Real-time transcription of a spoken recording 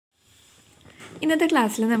ഇന്നത്തെ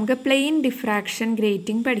ക്ലാസ്സിൽ നമുക്ക് പ്ലെയിൻ ഡിഫ്രാക്ഷൻ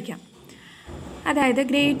ഗ്രേറ്റിംഗ് പഠിക്കാം. അതായത്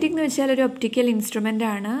ഗ്രേറ്റിംഗ് എന്ന് വെച്ചാൽ ഒരു ഒപ്റ്റിക്കൽ ഇൻസ്ട്രുമെൻ്റ്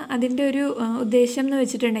ആണ്. അതിൻ്റെ ഒരു ഉദ്ദേശം എന്ന്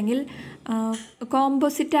വെച്ചിട്ടുണ്ടെങ്കിൽ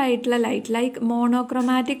കോമ്പോസിറ്റ് ആയിട്ടുള്ള ലൈറ്റ്, ലൈക്ക്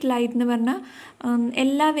മോണോക്രോമാറ്റിക് ലൈറ്റ് എന്ന് പറഞ്ഞാൽ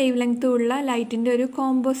എല്ലാ വേവ് ലെങ്ത്തും ഉള്ള ലൈറ്റിൻ്റെ ഒരു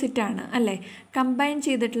കോമ്പോസിറ്റാണ് അല്ലേ, കമ്പൈൻ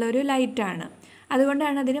ചെയ്തിട്ടുള്ള ഒരു ലൈറ്റാണ്.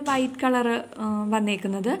 അതുകൊണ്ടാണ് അതിന് വൈറ്റ് കളറ്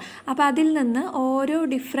വന്നേക്കുന്നത്. അപ്പോൾ അതിൽ നിന്ന് ഓരോ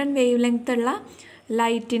ഡിഫറെൻറ്റ് വേവ് ലെങ്ത്തുള്ള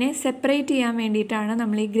ലൈറ്റിനെ സെപ്പറേറ്റ് ചെയ്യാൻ വേണ്ടിയിട്ടാണ്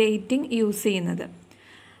നമ്മൾ ഈ ഗ്രേറ്റിംഗ് യൂസ് ചെയ്യുന്നത്.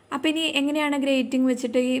 അപ്പോൾ ഇനി എങ്ങനെയാണ് ഗ്രേറ്റിംഗ്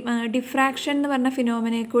വെച്ചിട്ട് ഈ ഡിഫ്രാക്ഷൻ എന്ന് പറഞ്ഞ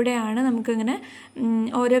ഫിനോമിനെ കൂടെയാണ് നമുക്കിങ്ങനെ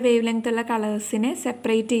ഓരോ വേവ് ലെങ്ത്തുള്ള കളേഴ്സിനെ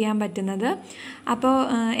സെപ്പറേറ്റ് ചെയ്യാൻ പറ്റുന്നത്. അപ്പോൾ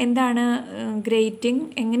എന്താണ് ഗ്രേറ്റിംഗ്,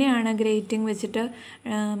 എങ്ങനെയാണ് ഗ്രേറ്റിംഗ് വെച്ചിട്ട്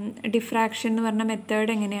ഡിഫ്രാക്ഷൻ എന്ന് പറഞ്ഞ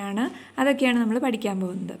മെത്തേഡ് എങ്ങനെയാണ്, അതൊക്കെയാണ് നമ്മൾ പഠിക്കാൻ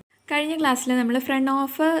പോകുന്നത്. കഴിഞ്ഞ ക്ലാസ്സിൽ നമ്മൾ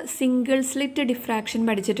ഫ്രെണോഫ് സിംഗിൾ സ്ലിറ്റ് ഡിഫ്രാക്ഷൻ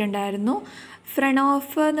പഠിച്ചിട്ടുണ്ടായിരുന്നു.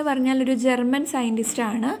 ഫ്രെണോഫ് എന്ന് പറഞ്ഞാൽ ഒരു ജർമ്മൻ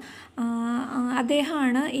സയൻറ്റിസ്റ്റാണ്.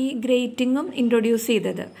 അദ്ദേഹമാണ് ഈ ഗ്രേറ്റിങ്ങും ഇൻട്രൊഡ്യൂസ്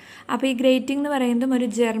ചെയ്തത്. അപ്പോൾ ഈ ഗ്രേറ്റിംഗ് എന്ന് പറയുന്നതും ഒരു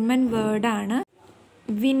ജർമ്മൻ വേർഡാണ്.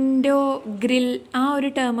 വിൻഡോ, ഗ്രിൽ ആ ഒരു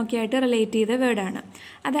ടേമൊക്കെ ആയിട്ട് റിലേറ്റ് ചെയ്ത വേർഡാണ്.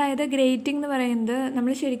 അതായത് ഗ്രേറ്റിംഗ് എന്ന് പറയുന്നത്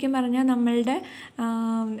നമ്മൾ ശരിക്കും പറഞ്ഞാൽ നമ്മളുടെ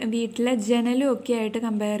വീട്ടിലെ ജനലും ഒക്കെ ആയിട്ട്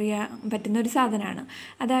കമ്പയർ ചെയ്യാൻ പറ്റുന്ന ഒരു സാധനമാണ്.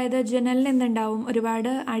 അതായത് ജനലിന് എന്തുണ്ടാവും,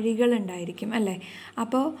 ഒരുപാട് അഴികളുണ്ടായിരിക്കും അല്ലേ.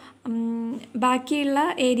 അപ്പോൾ ബാക്കിയുള്ള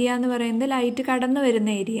ഏരിയ എന്ന് പറയുന്നത് ലൈറ്റ് കടന്നു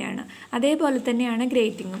വരുന്ന ഏരിയയാണ്. അതേപോലെ തന്നെയാണ്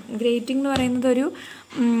ഗ്രേറ്റിംഗ്. ഗ്രേറ്റിംഗ് എന്ന് പറയുന്നത്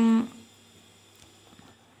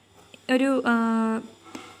ഒരു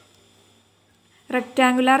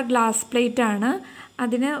റെക്റ്റാങ്കുലാർ ഗ്ലാസ് പ്ലേറ്റ് ആണ്.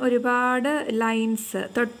 അതിന് ഒരുപാട് ലൈൻസ്,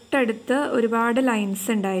 തൊട്ടടുത്ത് ഒരുപാട് ലൈൻസ്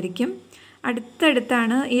ഉണ്ടായിരിക്കും.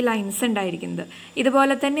 അടുത്തടുത്താണ് ഈ ലൈൻസ് ഉണ്ടായിരിക്കുന്നത്.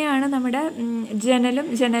 ഇതുപോലെ തന്നെയാണ് നമ്മുടെ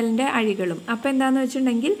ജനലിൻ്റെ അഴികളും. അപ്പോൾ എന്താണെന്ന്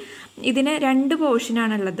വെച്ചിട്ടുണ്ടെങ്കിൽ ഇതിന് രണ്ട്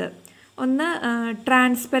പോർഷനാണുള്ളത്. ഒന്ന്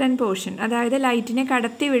ട്രാൻസ്പെറൻറ്റ് പോർഷൻ, അതായത് ലൈറ്റിനെ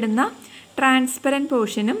കടത്തി വിടുന്ന ട്രാൻസ്പെറൻറ്റ്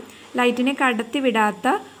പോർഷനും ലൈറ്റിനെ കടത്തി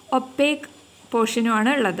വിടാത്ത ഒപ്പേക്ക്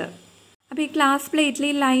പോർഷനുമാണ് ഉള്ളത്. അപ്പോൾ ഈ ഗ്ലാസ് പ്ലേറ്റിൽ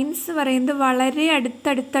ഈ ലൈൻസ് പറയുന്നത് വളരെ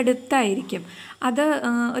അടുത്തടുത്തായിരിക്കും. അത്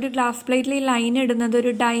ഒരു ഗ്ലാസ് പ്ലേറ്റിൽ ഈ ലൈൻ ഇടുന്നത്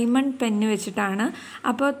ഒരു ഡയമണ്ട് പെന്ന് വെച്ചിട്ടാണ്.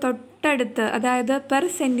 അപ്പോൾ തൊട്ടടുത്ത്, അതായത് പെർ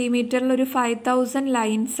സെൻറ്റിമീറ്ററിൽ ഒരു 5000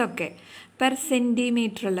 ലൈൻസൊക്കെ പെർ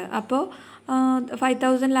സെൻറ്റിമീറ്ററിൽ. അപ്പോൾ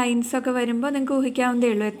 5000 ലൈൻസൊക്കെ വരുമ്പോൾ നിങ്ങൾക്ക്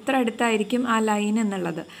ഊഹിക്കാവുന്നതേ ഉള്ളൂ എത്ര അടുത്തായിരിക്കും ആ ലൈൻ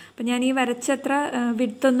എന്നുള്ളത്. അപ്പോൾ ഞാൻ ഈ വരച്ചത്ര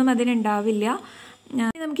വിഡ്ത്തൊന്നും അതിനുണ്ടാവില്ല.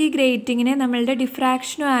 നമുക്ക് ഈ ഗ്രേറ്റിങ്ങിനെ നമ്മളുടെ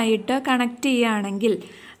ഡിഫ്രാക്ഷനുമായിട്ട് കണക്ട് ചെയ്യുകയാണെങ്കിൽ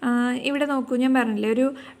ഇവിടെ നോക്കൂ, ഞാൻ പറഞ്ഞില്ലേ ഒരു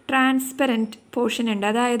ട്രാൻസ്പെറൻറ്റ് പോർഷൻ ഉണ്ട്.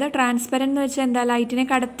 അതായത് ട്രാൻസ്പെറൻറ്റ് എന്ന് വെച്ചാൽ എന്താ, ലൈറ്റിനെ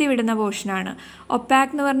കടത്തി വിടുന്ന പോർഷനാണ്.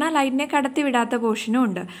 ഒപ്പാക്ക് എന്ന് പറഞ്ഞാൽ ലൈറ്റിനെ കടത്തി വിടാത്ത പോർഷനും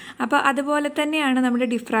ഉണ്ട്. അപ്പോൾ അതുപോലെ തന്നെയാണ് നമ്മുടെ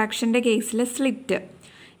ഡിഫ്രാക്ഷൻ്റെ കേസിൽ സ്ലിറ്റ്.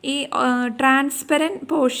 ഈ ട്രാൻസ്പെറൻറ്റ്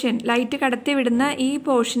പോർഷൻ, ലൈറ്റ് കടത്തി വിടുന്ന ഈ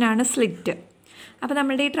പോർഷനാണ് സ്ലിറ്റ്. അപ്പോൾ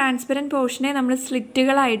നമ്മളുടെ ഈ ട്രാൻസ്പെറൻറ്റ് പോർഷനെ നമ്മൾ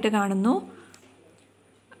സ്ലിറ്റുകളായിട്ട് കാണുന്നു.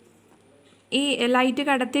 ഈ ലൈറ്റ്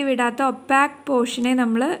കടത്തി വിടാത്ത ഒപ്പാക്ക് പോർഷനെ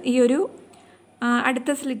നമ്മൾ ഈ ഒരു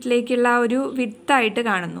അടുത്ത സ്ലിറ്റിലേക്കുള്ള ഒരു വിഡ്ത്തായിട്ട്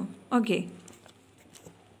കാണുന്നു. ഓക്കെ,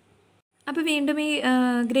 അപ്പോൾ വീണ്ടും ഈ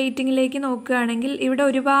ഗ്രേറ്റിങ്ങിലേക്ക് നോക്കുകയാണെങ്കിൽ ഇവിടെ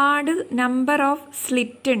ഒരുപാട് നമ്പർ ഓഫ്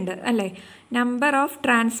സ്ലിറ്റ് ഉണ്ട് അല്ലേ, നമ്പർ ഓഫ്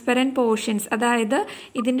ട്രാൻസ്പെറൻറ്റ് പോർഷൻസ്. അതായത്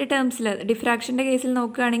ഇതിൻ്റെ ടേംസിൽ ഡിഫ്രാക്ഷൻ്റെ കേസിൽ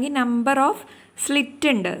നോക്കുകയാണെങ്കിൽ നമ്പർ ഓഫ് സ്ലിറ്റ്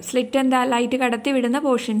ഉണ്ട്. സ്ലിറ്റ് എന്താ, ലൈറ്റ് കടത്തി വിടുന്ന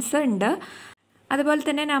പോർഷൻസ് ഉണ്ട്. അതുപോലെ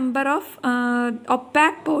തന്നെ നമ്പർ ഓഫ്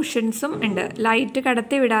ഒപ്പാക്ക് പോർഷൻസും ഉണ്ട്. ലൈറ്റ്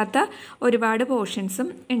കടത്തി വിടാത്ത ഒരുപാട് പോർഷൻസും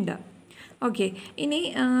ഉണ്ട്. ഓക്കെ, ഇനി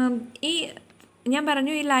ഈ ഞാൻ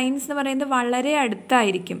പറഞ്ഞു ഈ ലൈൻസ് എന്ന് പറയുന്നത് വളരെ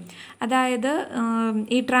അടുത്തായിരിക്കും. അതായത്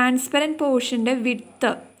ഈ ട്രാൻസ്പെറൻറ്റ് പോർഷൻ്റെ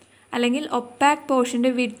വിഡ്ത്ത് അല്ലെങ്കിൽ ഒപ്പാക്ക്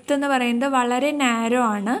പോർഷൻ്റെ വിഡ്ത്ത് എന്ന് പറയുന്നത് വളരെ നാരോ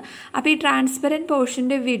ആണ്. അപ്പോൾ ഈ transparent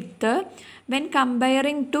പോർഷൻ്റെ width when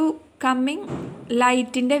comparing to coming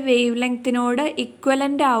ലൈറ്റിൻ്റെ വേവ് ലെങ്ത്തിനോട്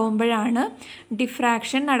ഇക്വലൻ്റ് ആവുമ്പോഴാണ്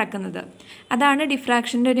ഡിഫ്രാക്ഷൻ നടക്കുന്നത്. അതാണ്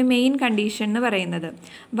ഡിഫ്രാക്ഷൻ്റെ ഒരു മെയിൻ കണ്ടീഷൻ എന്ന് പറയുന്നത്.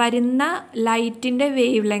 വരുന്ന ലൈറ്റിൻ്റെ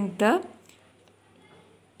വേവ് ലെങ്ത്ത്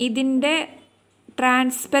ഇതിൻ്റെ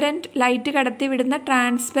ലൈറ്റ് കടത്തി വിടുന്ന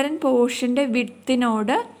ട്രാൻസ്പെറൻറ്റ് പോർഷൻ്റെ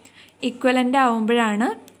വിഡ്ത്തിനോട് ഇക്വലൻ്റ് ആവുമ്പോഴാണ്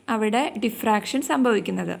അവിടെ ഡിഫ്രാക്ഷൻ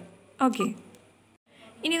സംഭവിക്കുന്നത്. ഓക്കെ,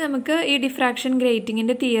 ഇനി നമുക്ക് ഈ ഡിഫ്രാക്ഷൻ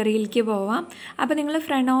ഗ്രേറ്റിങ്ങിൻ്റെ തിയറിയിലേക്ക് പോവാം. അപ്പോൾ നിങ്ങൾ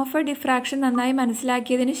ഫ്രെണോഫ് ഡിഫ്രാക്ഷൻ നന്നായി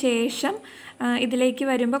മനസ്സിലാക്കിയതിന് ശേഷം ഇതിലേക്ക്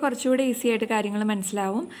വരുമ്പോൾ കുറച്ചുകൂടെ ഈസി ആയിട്ട് കാര്യങ്ങൾ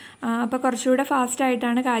മനസ്സിലാവും. അപ്പോൾ കുറച്ചുകൂടെ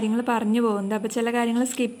ഫാസ്റ്റായിട്ടാണ് കാര്യങ്ങൾ പറഞ്ഞു പോകുന്നത്. അപ്പോൾ ചില കാര്യങ്ങൾ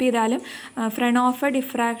സ്കിപ്പ് ചെയ്താലും ഫ്രെണോഫ്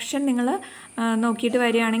ഡിഫ്രാക്ഷൻ നിങ്ങൾ നോക്കിയിട്ട്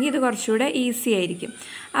വരികയാണെങ്കിൽ ഇത് കുറച്ചുകൂടെ ഈസി ആയിരിക്കും.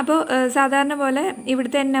 അപ്പോൾ സാധാരണ പോലെ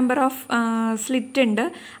ഇവിടുത്തെ നമ്പർ ഓഫ് സ്ലിറ്റ് ഉണ്ട്.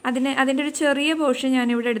 അതിൻ്റെ ഒരു ചെറിയ പോർഷൻ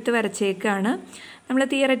ഞാനിവിടെ എടുത്ത് വരച്ചേക്കാണ്. നമ്മൾ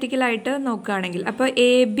തിയററ്റിക്കലായിട്ട് നോക്കുകയാണെങ്കിൽ അപ്പോൾ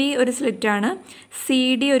AB ഒരു സ്ലിറ്റാണ്,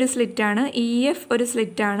 CD ഒരു സ്ലിറ്റാണ്, EF ഒരു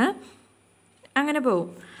സ്ലിറ്റാണ്, അങ്ങനെ പോവും.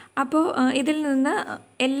 അപ്പോൾ ഇതിൽ നിന്ന്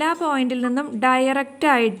എല്ലാ പോയിന്റിൽ നിന്നും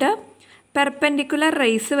ഡയറക്റ്റായിട്ട് പെർപെൻഡിക്കുലർ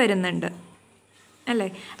റേസ് വരുന്നുണ്ട്. അല്ലേ?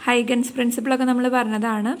 ഹൈഗൻസ് പ്രിൻസിപ്പിളൊക്കെ നമ്മൾ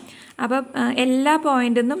പറഞ്ഞതാണ്. അപ്പം എല്ലാ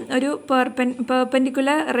പോയിന്റിൽ നിന്നും ഒരു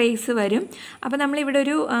പെർപെൻഡിക്കുലർ റേസ് വരും. അപ്പോൾ നമ്മളിവിടെ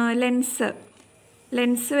ഒരു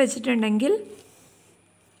ലെൻസ് വെച്ചിട്ടുണ്ടെങ്കിൽ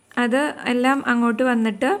അത് എല്ലാം അങ്ങോട്ട്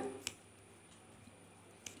വന്നിട്ട്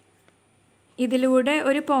ഇതിലൂടെ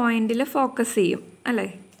ഒരു പോയിന്റിൽ ഫോക്കസ് ചെയ്യും, അല്ലേ?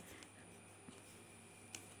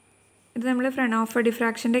 ഇത് നമ്മൾ ഫ്രെണോഫർ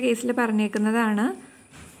ഡിഫ്രാക്ഷൻ്റെ കേസിൽ പറഞ്ഞേക്കുന്നതാണ്.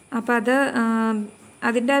 അപ്പോൾ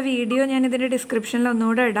അതിൻ്റെ ആ വീഡിയോ ഞാൻ ഇതിൻ്റെ ഡിസ്ക്രിപ്ഷനിൽ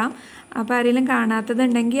ഒന്നുകൂടെ ഇടാം. അപ്പോൾ ആരെങ്കിലും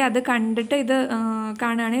കാണാത്തതുണ്ടെങ്കിൽ അത് കണ്ടിട്ട് ഇത്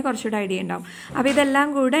കാണുകയാണെങ്കിൽ കുറച്ചുകൂടെ ഐഡിയ ഉണ്ടാവും. അപ്പോൾ ഇതെല്ലാം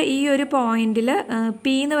കൂടെ ഈ ഒരു പോയിന്റിൽ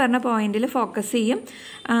പി എന്ന് പറഞ്ഞ പോയിന്റിൽ ഫോക്കസ് ചെയ്യും.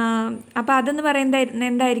 അപ്പോൾ അതെന്ന് പറയുന്നത്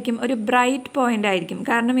എന്തായിരിക്കും? ഒരു ബ്രൈറ്റ് പോയിന്റ് ആയിരിക്കും.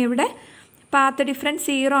 കാരണം ഇവിടെ പാത്ത് ഡിഫറൻസ്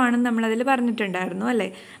 0 ആണെന്ന് നമ്മളതിൽ പറഞ്ഞിട്ടുണ്ടായിരുന്നു, അല്ലേ?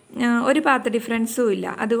 ഒരു പാത്ത് ഡിഫറൻസും ഇല്ല.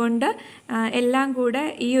 അതുകൊണ്ട് എല്ലാം കൂടെ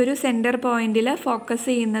ഈ ഒരു സെൻറ്റർ പോയിന്റിൽ ഫോക്കസ്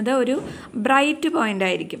ചെയ്യുന്നത് ഒരു ബ്രൈറ്റ് പോയിന്റ്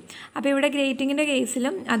ആയിരിക്കും. അപ്പോൾ ഇവിടെ ഗ്രേറ്റിങ്ങിൻ്റെ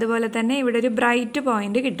കേസിലും അതുപോലെ തന്നെ ഇവിടെ ഒരു ബ്രൈറ്റ്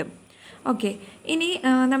പോയിന്റ് കിട്ടും. ഓക്കെ, ഇനി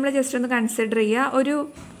നമ്മൾ ജസ്റ്റ് ഒന്ന് കൺസിഡർ ചെയ്യുക. ഒരു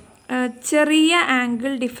ചെറിയ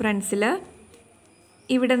ആംഗിൾ ഡിഫറൻസിൽ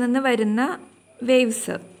ഇവിടെ നിന്ന് വരുന്ന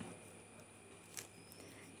വേവ്സ്,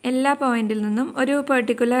 എല്ലാ പോയിന്റിൽ നിന്നും ഒരു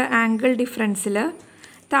പെർട്ടിക്കുലർ ആംഗിൾ ഡിഫറൻസിൽ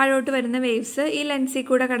താഴോട്ട് വരുന്ന വേവ്സ് ഈ ലെൻസിൽ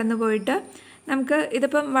കൂടെ കടന്നു പോയിട്ട് നമുക്ക്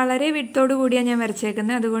ഇതിപ്പം വളരെ വിട്ടോട് കൂടിയാണ് ഞാൻ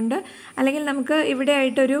വരച്ചേക്കുന്നത്. അതുകൊണ്ട് അല്ലെങ്കിൽ നമുക്ക് ഇവിടെ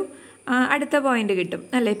ആയിട്ടൊരു അടുത്ത പോയിന്റ് കിട്ടും,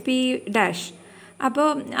 അല്ലേ? P'. അപ്പോൾ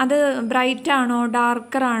അത് ബ്രൈറ്റ് ആണോ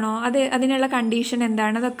ഡാർക്കർ ആണോ, അതിനുള്ള കണ്ടീഷൻ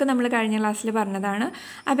എന്താണ്, അതൊക്കെ നമ്മൾ കഴിഞ്ഞ ക്ലാസ്സിൽ പറഞ്ഞതാണ്.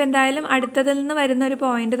 അപ്പോൾ എന്തായാലും അടുത്തതിൽ നിന്ന് വരുന്ന ഒരു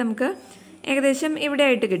പോയിന്റ് നമുക്ക് ഏകദേശം ഇവിടെ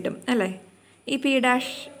ആയിട്ട് കിട്ടും, അല്ലേ? ഈ P'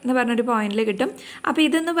 എന്ന് പറഞ്ഞൊരു പോയിന്റിൽ കിട്ടും. അപ്പോൾ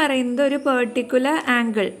ഇതെന്ന് പറയുന്നത് ഒരു പെർട്ടിക്കുലർ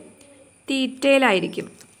ആംഗിൾ തീറ്റയിലായിരിക്കും,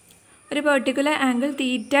 ഒരു പെർട്ടിക്കുലർ ആംഗിൾ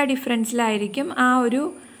തീറ്റ ഡിഫറൻസിലായിരിക്കും ആ ഒരു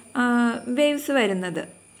വേവ്സ് വരുന്നത്.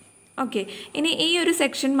 ഓക്കെ, ഇനി ഈ ഒരു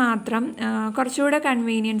സെക്ഷൻ മാത്രം കുറച്ചുകൂടെ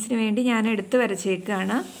കൺവീനിയൻസിന് വേണ്ടി ഞാൻ എടുത്ത്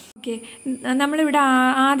വരച്ചേക്കുകയാണ്. ഓക്കെ, നമ്മളിവിടെ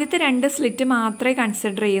ആദ്യത്തെ 2 സ്ലിറ്റ് മാത്രമേ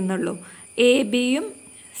കൺസിഡർ ചെയ്യുന്നുള്ളൂ, AB-യും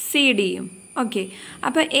CD-യും. ഓക്കെ,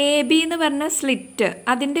 അപ്പോൾ AB എന്ന് പറഞ്ഞ സ്ലിറ്റ്,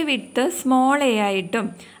 അതിൻ്റെ വിഡ്ത്ത് സ്മോൾ a ആയിട്ടും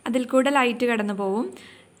അതിൽ കൂടെ ലൈറ്റ് കടന്നു പോവും.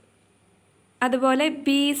 അതുപോലെ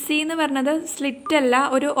BC എന്ന് പറഞ്ഞത് സ്ലിറ്റ് അല്ല,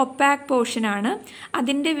 ഒരു ഒപ്പാക് പോർഷനാണ്,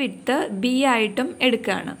 അതിൻ്റെ വിഡ്ത്ത് B ആയിട്ടും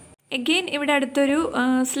എടുക്കുകയാണ്. എഗെയിൻ ഇവിടെ അടുത്തൊരു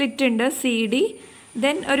സ്ലിറ്റ് ഉണ്ട് CD,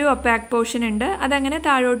 ദെൻ ഒരു ഒപ്പാക് പോർഷൻ ഉണ്ട്, അതങ്ങനെ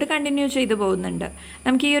താഴോട്ട് കണ്ടിന്യൂ ചെയ്തു പോകുന്നുണ്ട്.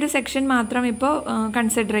 നമുക്ക് ഈ ഒരു സെക്ഷൻ മാത്രം ഇപ്പോൾ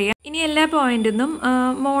കൺസിഡർ ചെയ്യാം. ഇനി എല്ലാ പോയിന്റിൽ നിന്നും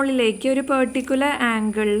മുകളിലേക്ക് ഒരു പെർട്ടിക്കുലർ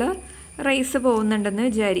ആംഗിളിൽ റേസ് പോകുന്നുണ്ടെന്ന്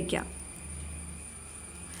വിചാരിക്കാം.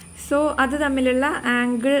 സോ അത് തമ്മിലുള്ള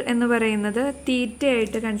ആംഗിൾ എന്ന് പറയുന്നത് തീറ്റ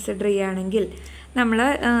ആയിട്ട് കൺസിഡർ ചെയ്യുകയാണെങ്കിൽ നമ്മൾ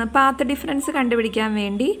പാത്ത് ഡിഫറൻസ് കണ്ടുപിടിക്കാൻ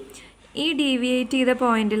വേണ്ടി ഈ ഡീവിയേറ്റ് ചെയ്ത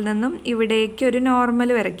പോയിന്റിൽ നിന്നും ഇവിടേക്ക് ഒരു നോർമൽ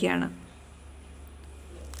വരയ്ക്കുകയാണ്.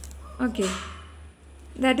 Okay,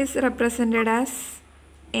 that is represented as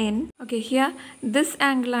N. Okay, here this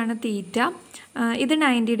ആംഗിളാണ് തീറ്റ, ഇത്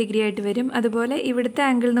 90 ഡിഗ്രി ആയിട്ട് വരും. അതുപോലെ ഇവിടുത്തെ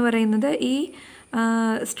ആംഗിൾ എന്ന് പറയുന്നത് ഈ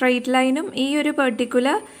സ്ട്രെയിറ്റ് ലൈനും ഈ ഒരു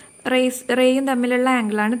പെർട്ടിക്കുലർ റേയും തമ്മിലുള്ള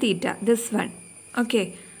ആംഗിളാണ് തീറ്റ, ദിസ് വൺ. ഓക്കെ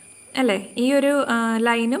അല്ലേ? ഈ ഒരു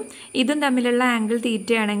ലൈനും ഇതും തമ്മിലുള്ള ആംഗിൾ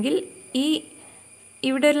തീറ്റയാണെങ്കിൽ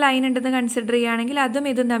ഇവിടെ ഒരു ലൈൻ ഉണ്ടെന്ന് കൺസിഡർ ചെയ്യുകയാണെങ്കിൽ അതും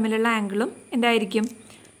ഇതും തമ്മിലുള്ള ആംഗിളും എന്തായിരിക്കും?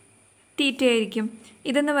 തീറ്റ ആയിരിക്കും.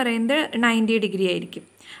 ഇതെന്ന് പറയുന്നത് 90 ഡിഗ്രി ആയിരിക്കും.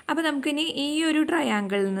 അപ്പോൾ നമുക്കിനി ഈ ഒരു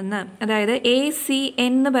ട്രയാങ്കിളിൽ നിന്ന്, അതായത്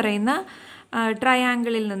ACN എന്ന് പറയുന്ന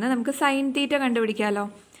ട്രയാങ്കിളിൽ നിന്ന് നമുക്ക് സൈൻ തീറ്റ കണ്ടുപിടിക്കാമല്ലോ.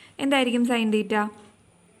 എന്തായിരിക്കും sine theta?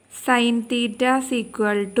 Sine theta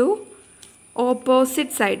equal to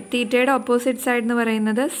opposite side, തീറ്റയുടെ ഓപ്പോസിറ്റ് സൈഡ് എന്ന്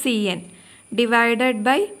പറയുന്നത് CN divided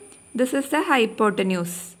by this is the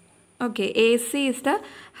hypotenuse. Okay, AC is the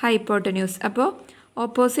hypotenuse. അപ്പോൾ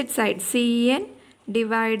opposite side CN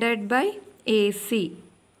divided by AC.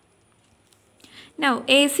 Now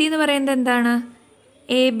AC എന്ന് പറയുന്നത് എന്താണ്?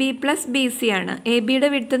 AB plus BC ആണ്. ABയുടെ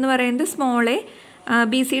width എന്ന് പറയുന്നത് സ്മോൾ a,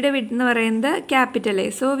 BCയുടെ വിഡ്ത്ത് എന്ന് പറയുന്നത് capital A.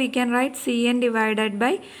 So we can write CN divided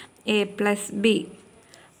by A plus B.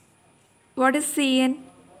 What is CN?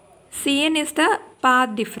 CN is the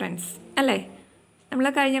path difference, അല്ലേ? നമ്മൾ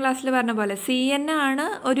കഴിഞ്ഞ ക്ലാസ്സിൽ പറഞ്ഞ പോലെ CN ആണ്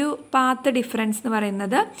ഒരു പാത്ത് ഡിഫറൻസ് എന്ന്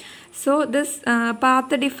പറയുന്നത്. So this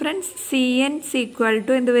path difference CN equal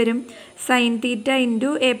to എന്ത് വരും? Sine theta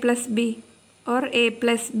into A plus B or A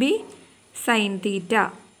plus B sin theta.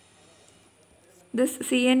 This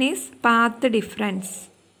CN is path difference.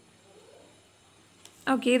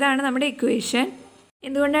 Okay, ഇതാണ് നമ്മുടെ ഇക്വേഷൻ.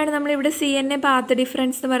 എന്തുകൊണ്ടാണ് നമ്മളിവിടെ CN പാത്ത്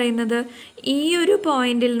ഡിഫറൻസ് എന്ന് പറയുന്നത്? ഈ ഒരു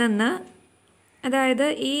പോയിന്റിൽ നിന്ന്, അതായത്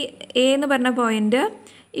ഈ A എന്ന് പറഞ്ഞ പോയിന്റ്,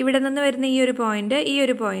 ഇവിടെ നിന്ന് വരുന്ന ഈ ഒരു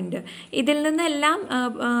പോയിന്റ്, ഇതിൽ നിന്നെല്ലാം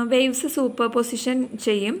വേവ്സ് സൂപ്പർ പൊസിഷൻ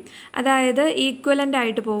ചെയ്യും, അതായത് ഈക്വലൻ്റ്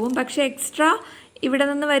ആയിട്ട് പോകും. പക്ഷേ എക്സ്ട്രാ ഇവിടെ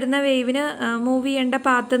നിന്ന് വരുന്ന വേവിന് മൂവ് ചെയ്യേണ്ട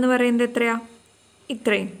പാത്ത് എന്ന് പറയുന്നത് എത്രയാണ്?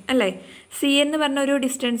 ഇത്രയും, അല്ലേ? CN എന്ന് പറഞ്ഞ ഒരു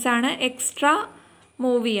ഡിസ്റ്റൻസാണ് എക്സ്ട്രാ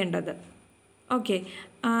മൂവ് ചെയ്യേണ്ടത്. ഓക്കെ,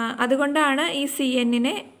 അതുകൊണ്ടാണ് ഈ സി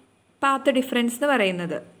എന്നിനെ പാത്ത് ഡിഫറൻസ് എന്ന്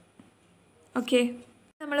പറയുന്നത്. ഓക്കെ,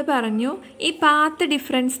 നമ്മൾ പറഞ്ഞു ഈ പാത്ത്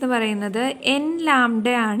ഡിഫറൻസ് എന്ന് പറയുന്നത് n ലാംഡ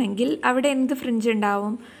ആണെങ്കിൽ അവിടെ എന്ത് ഫ്രിഞ്ച്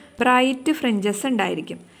ഉണ്ടാവും? ബ്രൈറ്റ് ഫ്രിഞ്ചസ്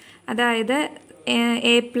ഉണ്ടായിരിക്കും. അതായത്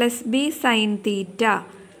a plus B sine theta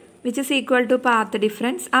which is equal to path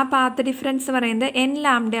difference. ആ പാത്ത് ഡിഫറൻസ് എന്ന് പറയുന്നത് n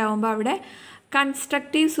ലാംഡ ആകുമ്പോൾ അവിടെ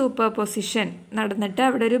കൺസ്ട്രക്റ്റീവ് സൂപ്പർ പൊസിഷൻ നടന്നിട്ട്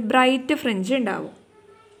അവിടെ ഒരു ബ്രൈറ്റ് ഫ്രിഞ്ച് ഉണ്ടാവും.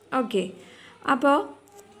 ഓക്കെ, അപ്പോൾ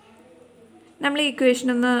നമ്മൾ ഈ ഇക്വേഷൻ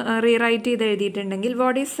ഒന്ന് റീറൈറ്റ് ചെയ്ത് എഴുതിയിട്ടുണ്ടെങ്കിൽ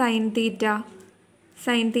what is sine theta?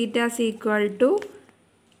 Sine theta is equal to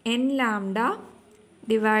n lambda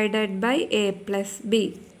divided by A plus B.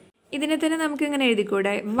 ഇതിനെ തന്നെ നമുക്ക് ഇങ്ങനെ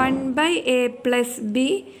എഴുതിക്കൂടെ? 1/a+b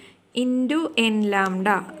into n lambda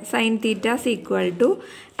sine theta is equal to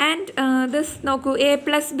and this നോക്കൂ, a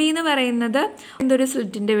പ്ലസ് ബി എന്ന് പറയുന്നത് എന്തൊരു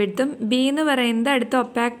സ്ലിറ്റിൻ്റെ വിഡ്ത്തും B എന്ന് പറയുന്നത് അടുത്ത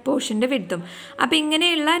ഒപ്പാക് പോർഷൻ്റെ വിഡ്ത്തും. അപ്പോൾ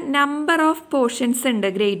ഇങ്ങനെയുള്ള നമ്പർ ഓഫ് പോർഷൻസ് ഉണ്ട്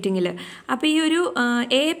ഗ്രേറ്റിങ്ങിൽ. അപ്പോൾ ഈ ഒരു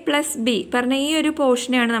a പ്ലസ് ബി പറഞ്ഞ ഈ ഒരു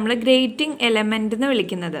പോർഷനെയാണ് നമ്മൾ ഗ്രേറ്റിംഗ് എലമെൻ്റ് എന്ന്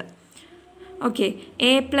വിളിക്കുന്നത്. Okay,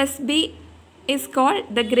 a plus B is called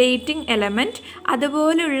the grating element.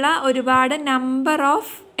 അതുപോലുള്ള ഒരുപാട് നമ്പർ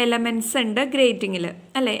ഓഫ് എലമെൻറ്റ്സ് ഉണ്ട് ഗ്രേറ്റിങ്ങിൽ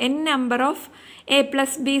അല്ലേ? n number of a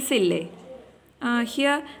plus ബീസ് ഇല്ലേ?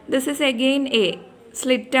 Here this is again A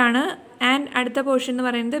സ്ലിറ്റാണ് and അടുത്ത പോർഷൻ എന്ന്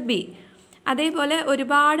പറയുന്നത് ബി. അതേപോലെ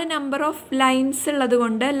ഒരുപാട് നമ്പർ ഓഫ് ലൈൻസ് ഉള്ളത്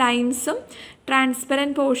കൊണ്ട് ലൈൻസും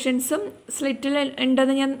ട്രാൻസ്പെറൻറ്റ് പോർഷൻസും സ്ലിറ്റിൽ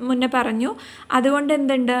ഉണ്ടെന്ന് ഞാൻ മുന്നേ പറഞ്ഞു. അതുകൊണ്ട്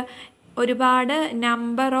എന്തുണ്ട്? ഒരുപാട്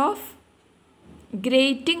നമ്പർ ഓഫ്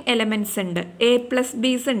ഗ്രേറ്റിംഗ് എലമെൻറ്റ്സ് ഉണ്ട്, എ പ്ലസ്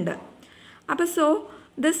ബീസ് ഉണ്ട്. അപ്പോൾ സോ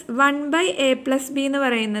ദിസ് 1/a+b എന്ന്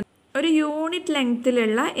പറയുന്നത് ഒരു unit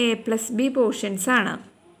ലെങ്ത്തിലുള്ള A plus B portions ആണ്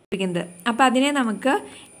ഇരിക്കുന്നത്. അപ്പോൾ അതിനെ നമുക്ക്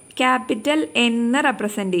ക്യാപിറ്റൽ എൻ എന്ന്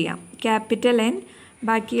റെപ്രസെൻ്റ് ചെയ്യാം. ക്യാപിറ്റൽ എൻ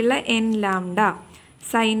ബാക്കിയുള്ള n lambda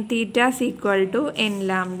sine theta is equal to n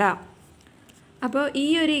lambda. അപ്പോൾ ഈ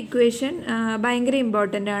ഒരു ഇക്വേഷൻ ഭയങ്കര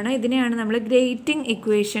ഇമ്പോർട്ടൻ്റ് ആണ്. ഇതിനെയാണ് നമ്മൾ ഗ്രേറ്റിംഗ്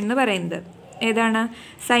ഇക്വേഷൻ എന്ന് പറയുന്നത്. ഏതാണ്?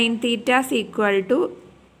 Sine theta is equal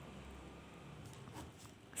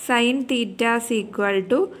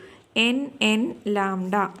to n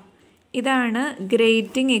lambda. ഇതാണ്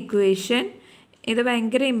ഗ്രേറ്റിംഗ് ഇക്വേഷൻ. ഇത്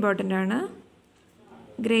ഭയങ്കര ഇമ്പോർട്ടൻ്റ് ആണ്.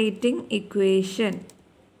 ഗ്രേറ്റിംഗ് ഇക്വേഷൻ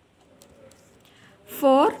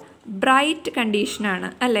ഫോർ ബ്രൈറ്റ് കണ്ടീഷനാണ്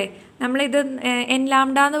അല്ലേ? നമ്മളിത് n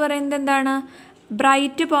ലാംഡ എന്ന് പറയുന്നത് എന്താണ്?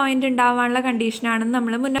 ബ്രൈറ്റ് പോയിൻ്റ് ഉണ്ടാവാനുള്ള കണ്ടീഷനാണെന്ന്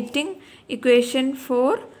നമ്മൾ grating equation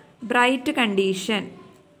for bright condition.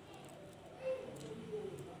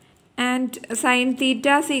 And sine theta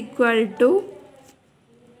is equal to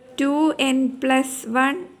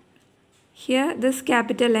 2n+1 here this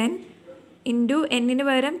capital N into എന്നിന്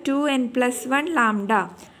പകരം 2n+1 ലാംഡ.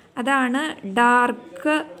 അതാണ്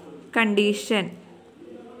dark condition.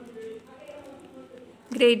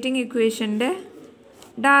 Grating ഇക്വേഷൻ്റെ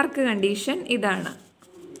dark condition ഇതാണ്.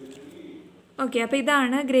 ഓക്കെ, അപ്പോൾ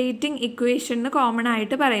ഇതാണ് ഗ്രേറ്റിംഗ് ഇക്വേഷൻ എന്ന് കോമൺ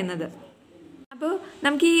ആയിട്ട് പറയുന്നത്. അപ്പോൾ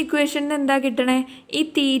നമുക്ക് ഈ ഇക്വേഷനിൽ എന്താ കിട്ടണേ? ഈ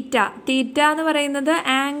തീറ്റ എന്ന് പറയുന്നത്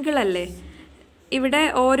ആംഗിൾ അല്ലേ? ഇവിടെ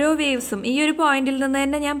ഓരോ വേവ്സും ഈ ഒരു പോയിന്റിൽ നിന്ന്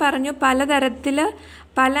തന്നെ ഞാൻ പറഞ്ഞു പലതരത്തിൽ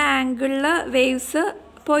പല ആംഗിളിൽ വേവ്സ്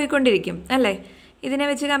പോയിക്കൊണ്ടിരിക്കും അല്ലേ? ഇതിനെ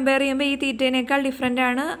വെച്ച് കമ്പയർ ചെയ്യുമ്പോൾ ഈ തീറ്റേനേക്കാൾ ഡിഫറെൻ്റ്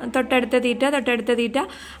ആണ് തൊട്ടടുത്ത തീറ്റ.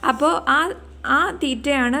 അപ്പോൾ ആ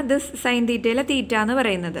തീറ്റയാണ് ദിസ് സൈൻ തീറ്റയിലെ തീറ്റ എന്ന്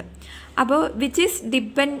പറയുന്നത്. അപ്പോൾ which is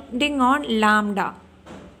depending on lambda.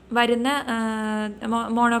 വരുന്ന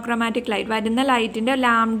മോണോക്രോമാറ്റിക് ലൈറ്റ് വരുന്ന ലൈറ്റിൻ്റെ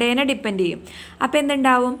ലാംഡേനെ ഡിപ്പെൻഡ് ചെയ്യും. അപ്പോൾ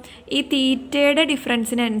എന്തുണ്ടാവും? ഈ തീറ്റയുടെ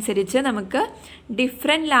ഡിഫറൻസിനനുസരിച്ച് നമുക്ക്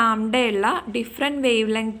ഡിഫറെൻറ്റ് ലാംഡയുള്ള ഡിഫറെൻറ്റ്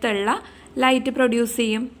വേവ് ലെങ്ത് ഉള്ള ലൈറ്റ് പ്രൊഡ്യൂസ്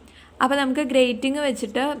ചെയ്യും. അപ്പോൾ നമുക്ക് ഗ്രേറ്റിംഗ്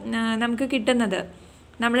വെച്ചിട്ട് നമുക്ക് കിട്ടുന്നത്,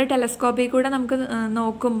 നമ്മൾ ടെലസ്കോപ്പിൽ കൂടെ നമുക്ക്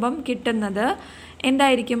നോക്കുമ്പം കിട്ടുന്നത്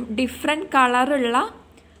എന്തായിരിക്കും? ഡിഫറെൻറ്റ് കളറുള്ള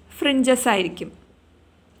ഫ്രിഞ്ചസ് ആയിരിക്കും.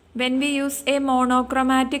 When we use A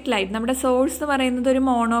monochromatic light, നമ്മുടെ സോഴ്സ് എന്ന് പറയുന്നത് ഒരു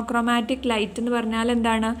മോണോക്രോമാറ്റിക് ലൈറ്റ് എന്ന് പറഞ്ഞാൽ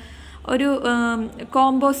എന്താണ്? ഒരു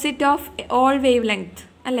composite of all wave length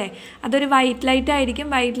അല്ലേ? അതൊരു വൈറ്റ് ലൈറ്റ് ആയിരിക്കും.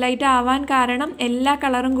 വൈറ്റ് ലൈറ്റ് ആവാൻ കാരണം എല്ലാ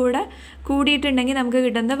കളറും കൂടിയിട്ടുണ്ടെങ്കിൽ നമുക്ക്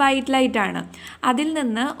കിട്ടുന്നത് വൈറ്റ് ലൈറ്റാണ്. അതിൽ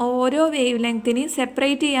നിന്ന് ഓരോ വേവ് ലെങ്ത്തിനെയും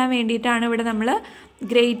സെപ്പറേറ്റ് ചെയ്യാൻ വേണ്ടിയിട്ടാണ് ഇവിടെ നമ്മൾ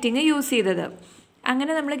ഗ്രേറ്റിംഗ് യൂസ് ചെയ്തത്.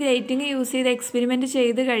 അങ്ങനെ നമ്മൾ ഗ്രേറ്റിംഗ് യൂസ് ചെയ്ത് എക്സ്പെരിമെൻറ്റ്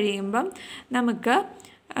ചെയ്ത് കഴിയുമ്പം നമുക്ക്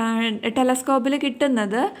ടെലസ്കോപ്പിൽ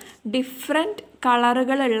കിട്ടുന്നത് ഡിഫറെൻറ്റ്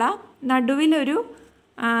കളറുകളുള്ള നടുവിലൊരു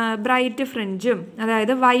ബ്രൈറ്റ് ഫ്രിഞ്ചും,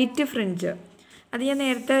 അതായത് വൈറ്റ് ഫ്രിഞ്ച്. അത് ഞാൻ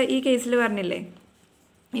നേരത്തെ ഈ കേസിൽ പറഞ്ഞില്ലേ?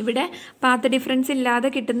 ഇവിടെ പാത്ത് ഡിഫറൻസ് ഇല്ലാതെ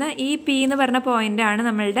കിട്ടുന്ന ഈ പി എന്ന് പറഞ്ഞ പോയിൻ്റാണ്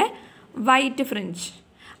നമ്മളുടെ വൈറ്റ് ഫ്രിഞ്ച്.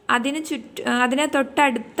 അതിനെ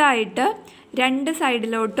തൊട്ടടുത്തായിട്ട് രണ്ട്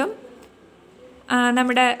സൈഡിലോട്ടും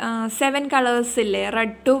നമ്മുടെ 7 കളേഴ്സ് ഇല്ലേ?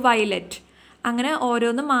 റെഡ് ടു വയലറ്റ്, അങ്ങനെ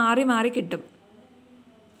ഓരോന്നും മാറി മാറി കിട്ടും.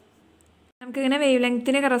 നമുക്കിങ്ങനെ വേവ്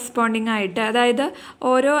ലെങ്ത്തിന് കറസ്പോണ്ടിങ് ആയിട്ട്, അതായത്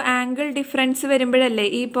ഓരോ ആംഗിൾ ഡിഫറൻസ് വരുമ്പോഴല്ലേ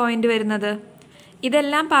ഈ പോയിന്റ് വരുന്നത്.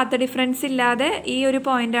 ഇതെല്ലാം പാത്ത് ഡിഫറൻസ് ഇല്ലാതെ ഈ ഒരു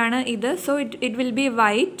പോയിൻ്റാണ് ഇത്. So it will be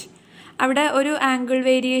white. അവിടെ ഒരു ആംഗിൾ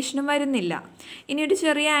വേരിയേഷനും വരുന്നില്ല. ഇനി ഒരു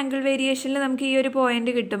ചെറിയ ആംഗിൾ വേരിയേഷനിൽ നമുക്ക് ഈ ഒരു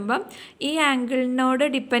പോയിന്റ് കിട്ടുമ്പം ഈ ആംഗിളിനോട്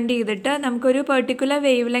ഡിപ്പെൻഡ് ചെയ്തിട്ട് നമുക്കൊരു പെർട്ടിക്കുലർ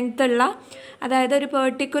വേവ് ലെങ്ത് ഉള്ള, അതായത് ഒരു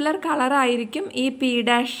പെർട്ടിക്കുലർ കളറായിരിക്കും ഈ പി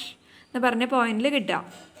ഡാഷ് എന്ന് പറഞ്ഞ പോയിന്റിൽ കിട്ടുക.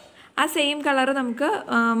 ആ സെയിം കളർ നമുക്ക്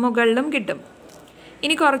മുകളിലും കിട്ടും.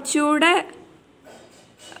 ഇനി കുറച്ചുകൂടെ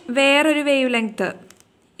വേറൊരു വേവ് ലെങ്ത്ത്,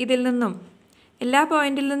 ഇതിൽ നിന്നും എല്ലാ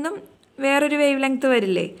പോയിന്റിൽ നിന്നും വേറൊരു വേവ് ലെങ്ത്ത്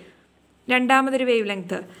വരില്ലേ, രണ്ടാമതൊരു വേവ്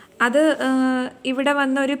ലെങ്ത്ത്, അത് ഇവിടെ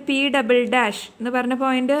വന്ന ഒരു പി ഡബിൾ ഡാഷ് എന്ന് പറഞ്ഞ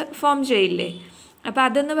പോയിന്റ് ഫോം ചെയ്യില്ലേ. അപ്പോൾ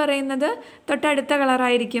അതെന്ന് പറയുന്നത് തൊട്ടടുത്ത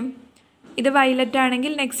കളറായിരിക്കും. ഇത് വയലറ്റ്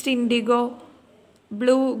ആണെങ്കിൽ next IndiGo,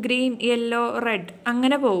 blue, green, yellow, red,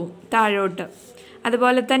 അങ്ങനെ പോവും താഴോട്ട്.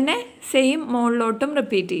 അതുപോലെ തന്നെ സെയിം മുകളിലോട്ടും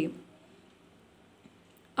റിപ്പീറ്റ് ചെയ്യും.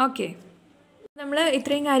 ഓക്കെ, നമ്മൾ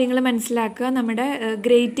ഇത്രയും കാര്യങ്ങൾ മനസ്സിലാക്കുക. നമ്മുടെ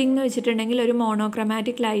ഗ്രേറ്റിംഗ് എന്ന് വെച്ചിട്ടുണ്ടെങ്കിൽ ഒരു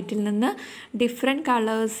മോണോക്രോമാറ്റിക് ലൈറ്റിൽ നിന്ന് ഡിഫറെൻറ്റ്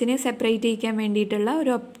കളേഴ്സിനെ സെപ്പറേറ്റ് ചെയ്യിക്കാൻ വേണ്ടിയിട്ടുള്ള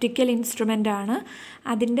ഒരു ഒപ്റ്റിക്കൽ ഇൻസ്ട്രുമെൻ്റ് ആണ്.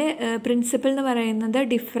 അതിൻ്റെ പ്രിൻസിപ്പിൾ എന്ന് പറയുന്നത്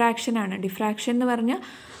ഡിഫ്രാക്ഷനാണ്. ഡിഫ്രാക്ഷൻ എന്ന് പറഞ്ഞാൽ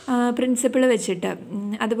പ്രിൻസിപ്പിൾ വെച്ചിട്ട്.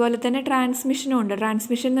 അതുപോലെ തന്നെ ട്രാൻസ്മിഷനും ഉണ്ട്.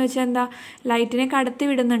 ട്രാൻസ്മിഷൻ എന്ന് വെച്ചാൽ എന്താ, ലൈറ്റിനെ കടത്തി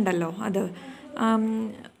വിടുന്നുണ്ടല്ലോ, അത്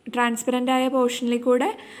ട്രാൻസ്പെറൻ്റ് ആയ പോർഷനിൽ കൂടെ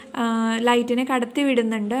ലൈറ്റിനെ കടത്തി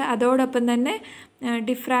വിടുന്നുണ്ട്. അതോടൊപ്പം തന്നെ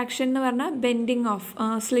ഡിഫ്രാക്ഷൻ എന്ന് പറഞ്ഞാൽ ബെൻഡിങ് ഓഫ്,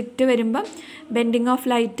 സ്ലിറ്റ് വരുമ്പം ബെൻഡിങ് ഓഫ്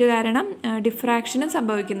ലൈറ്റ് കാരണം ഡിഫ്രാക്ഷനും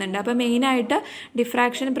സംഭവിക്കുന്നുണ്ട്. അപ്പോൾ മെയിനായിട്ട്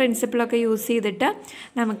ഡിഫ്രാക്ഷൻ പ്രിൻസിപ്പിളൊക്കെ യൂസ് ചെയ്തിട്ട്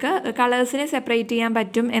നമുക്ക് കളേഴ്സിനെ സെപ്പറേറ്റ് ചെയ്യാൻ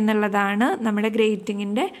പറ്റും എന്നുള്ളതാണ് നമ്മുടെ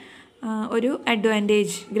ഗ്രേറ്റിങ്ങിൻ്റെ ഒരു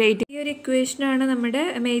അഡ്വാൻറ്റേജ്. ഗ്രേറ്റിംഗ്, ഈ ഒരു ഇക്വേഷനാണ് നമ്മുടെ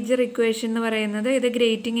മേജർ ഇക്വേഷൻ എന്ന് പറയുന്നത്. ഇത്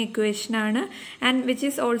grating ഇക്വേഷനാണ്. And which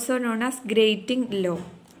is also known as grating law.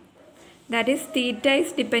 That is theta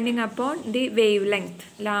is depending upon the wave length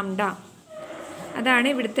lambda. അതാണ്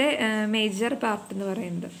ഇവിടുത്തെ മേജർ പാർട്ട് എന്ന്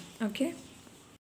പറയുന്നത്. ഓക്കെ.